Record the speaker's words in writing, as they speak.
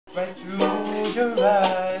right through your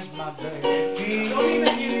eyes, my baby. Don't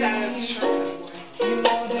even use that as a shirt. You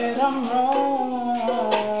know that I'm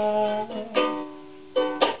wrong.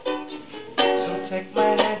 So take my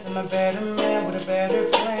hand, I'm a better man with a better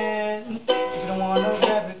plan. If you don't want to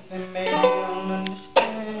have it, then maybe you'll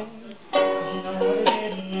understand. 'Cause you know what it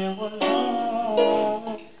is and it was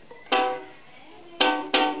wrong.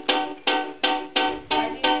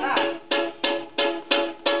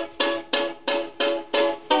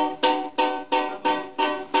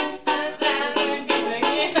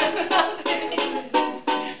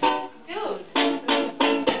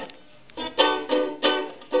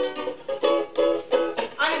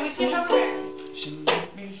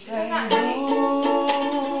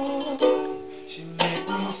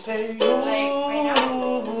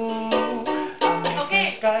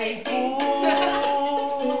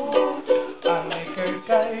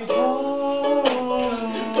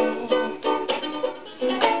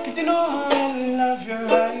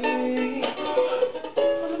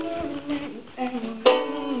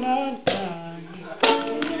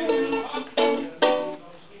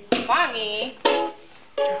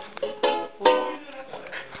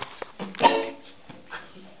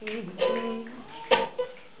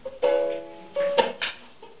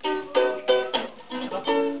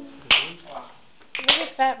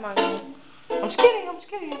 Fat monkey. I'm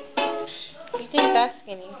skinny. You think that's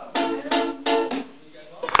skinny?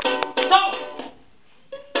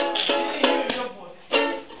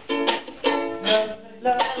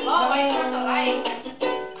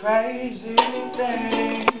 Crazy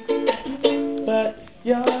thing, but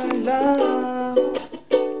your love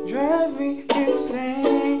drives me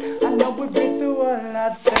insane. I know we've been through a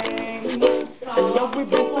lot of things. I know we've been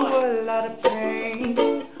through a lot of pain.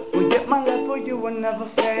 Will get my love for you will never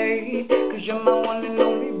fade, 'cause you're my one and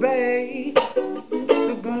only babe.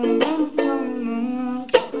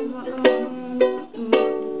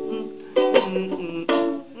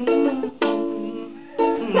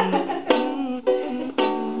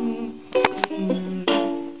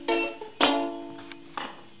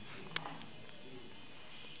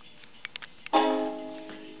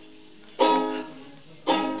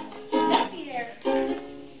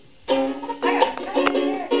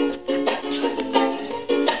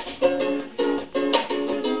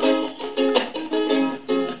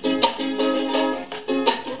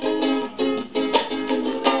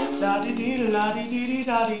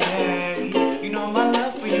 You know my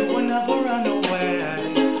love for you will never run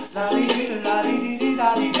away.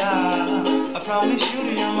 La-dee-dee-da-la-dee-dee-da-dee-da. I promise you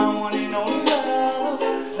that you're my one and only love.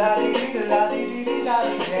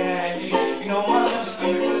 La-dee-dee-da-la-dee-dee-da-dee-da. You know my love for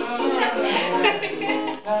you will never run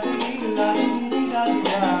away.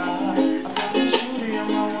 La-dee-dee-da-la-dee-dee-da-dee-da. I promise you that you're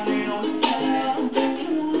my one and only love.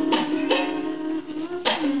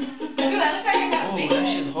 Dude, I look like I got Oh, that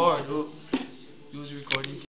shit's hard, dude.